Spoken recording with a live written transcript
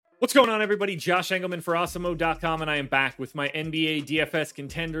What's going on, everybody? Josh Engelman for Awesemo.com, and I am back with my NBA DFS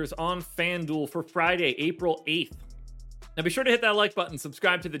contenders on FanDuel for Friday, April 8th. Now, be sure to hit that like button,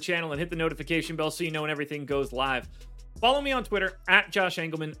 subscribe to the channel, and hit the notification bell so you know when everything goes live. Follow me on Twitter, @Josh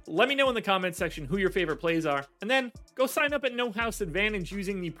Engelman. Let me know in the comments section who your favorite plays are, and then go sign up at No House Advantage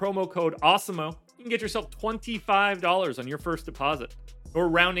using the promo code AWESEMO. You can get yourself $25 on your first deposit. We're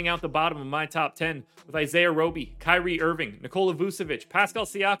rounding out the bottom of my top 10 with Isaiah Roby, Kyrie Irving, Nikola Vucevic, Pascal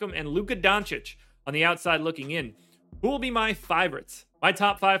Siakam, and Luka Doncic on the outside looking in. Who will be my favorites? My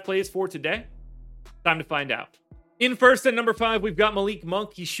top 5 plays for today? Time to find out. In first at number 5, we've got Malik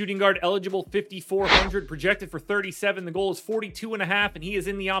Monk. He's shooting guard eligible, 5,400, projected for 37. The goal is 42.5, and he is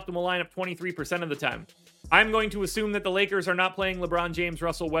in the optimal lineup 23% of the time. I'm going to assume that the Lakers are not playing LeBron James,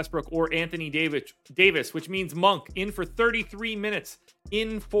 Russell Westbrook, or Anthony Davis, which means Monk in for 33 minutes,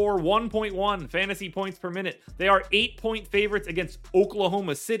 in for 1.1 fantasy points per minute. They are 8-point favorites against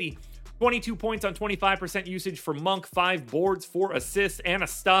Oklahoma City. 22 points on 25% usage for Monk, 5 boards, 4 assists, and a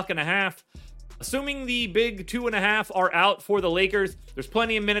stock and a half. Assuming the big 2.5 are out for the Lakers, there's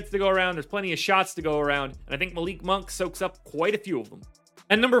plenty of minutes to go around, there's plenty of shots to go around, and I think Malik Monk soaks up quite a few of them.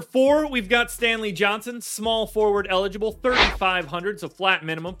 At number 4, we've got Stanley Johnson, small forward eligible, 3,500, so flat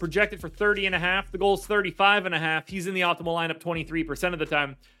minimum, projected for 30.5. The goal is 35.5. He's in the optimal lineup 23% of the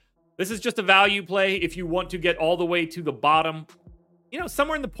time. This is just a value play if you want to get all the way to the bottom.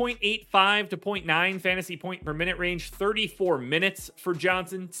 Somewhere in the 0.85 to 0.9 fantasy point per minute range, 34 minutes for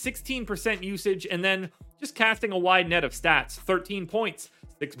Johnson, 16% usage, and then just casting a wide net of stats. 13 points,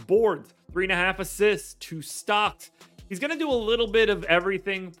 6 boards, 3.5 assists, 2 stocks. He's going to do a little bit of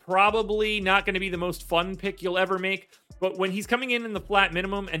everything. Probably not going to be the most fun pick you'll ever make, but when he's coming in the flat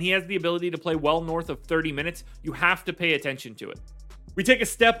minimum and he has the ability to play well north of 30 minutes, you have to pay attention to it. We take a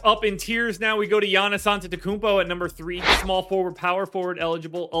step up in tiers now. We go to Giannis Antetokounmpo at number 3. Small forward, power forward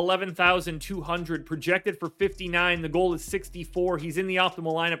eligible, 11,200, projected for 59. The goal is 64. He's in the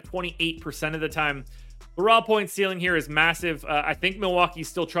optimal lineup 28% of the time. The raw point ceiling here is massive. I think Milwaukee's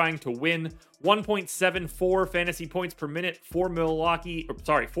still trying to win. 1.74 fantasy points per minute for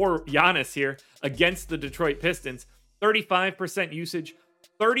Giannis here against the Detroit Pistons. 35% usage,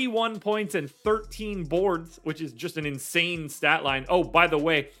 31 points and 13 boards, which is just an insane stat line. Oh, by the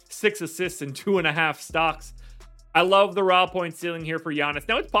way, 6 assists and 2.5 stocks. I love the raw point ceiling here for Giannis.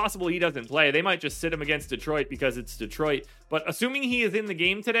 Now, it's possible he doesn't play. They might just sit him against Detroit because it's Detroit. But assuming he is in the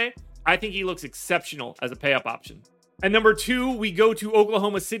game today, I think he looks exceptional as a pay-up option. At number 2, we go to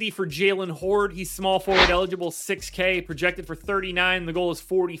Oklahoma City for Jalen Horde. He's small forward eligible, 6K, projected for 39. The goal is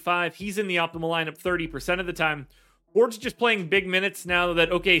 45. He's in the optimal lineup 30% of the time. Horde's just playing big minutes now that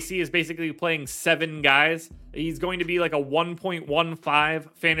OKC is basically playing 7 guys. He's going to be like a 1.15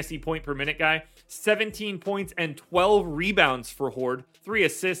 fantasy point per minute guy. 17 points and 12 rebounds for Horde. 3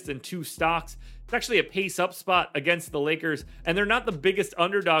 assists and 2 stocks. It's actually a pace-up spot against the Lakers, and they're not the biggest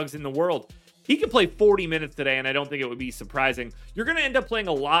underdogs in the world. He could play 40 minutes today, and I don't think it would be surprising. You're going to end up playing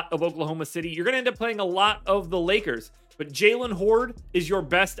a lot of Oklahoma City. You're going to end up playing a lot of the Lakers, but Jalen Horde is your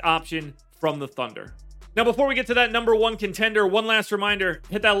best option from the Thunder. Now, before we get to that number 1 contender, one last reminder,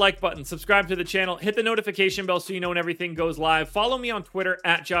 hit that like button, subscribe to the channel, hit the notification bell so you know when everything goes live. Follow me on Twitter,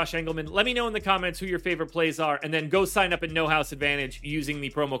 @Josh Engelman. Let me know in the comments who your favorite plays are, and then go sign up at No House Advantage using the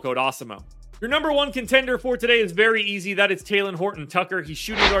promo code AWESEMO. Your number 1 contender for today is very easy. That is Talen Horton-Tucker. He's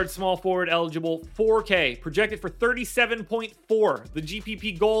shooting guard, small forward eligible, 4K, projected for 37.4. The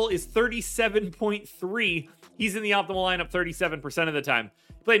GPP goal is 37.3. He's in the optimal lineup 37% of the time.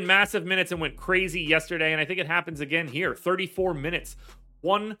 He played massive minutes and went crazy yesterday, and I think it happens again here. 34 minutes,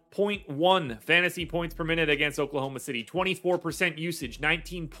 1.1 fantasy points per minute against Oklahoma City. 24% usage,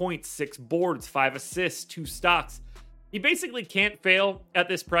 19 points, 6 boards, 5 assists, 2 stocks. He basically can't fail at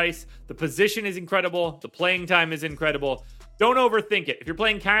this price. The position is incredible. The playing time is incredible. Don't overthink it. If you're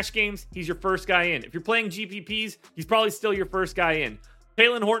playing cash games, he's your first guy in. If you're playing GPPs, he's probably still your first guy in.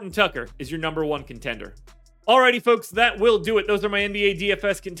 Talen Horton-Tucker is your number 1 contender. Alrighty, folks, that will do it. Those are my NBA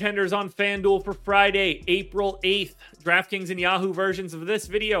DFS contenders on FanDuel for Friday, April 8th. DraftKings and Yahoo versions of this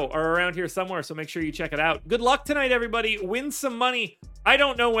video are around here somewhere, so make sure you check it out. Good luck tonight, everybody. Win some money. I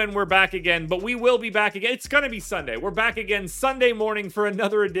don't know when we're back again, but we will be back again. It's going to be Sunday. We're back again Sunday morning for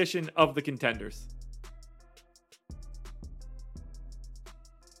another edition of the Contenders.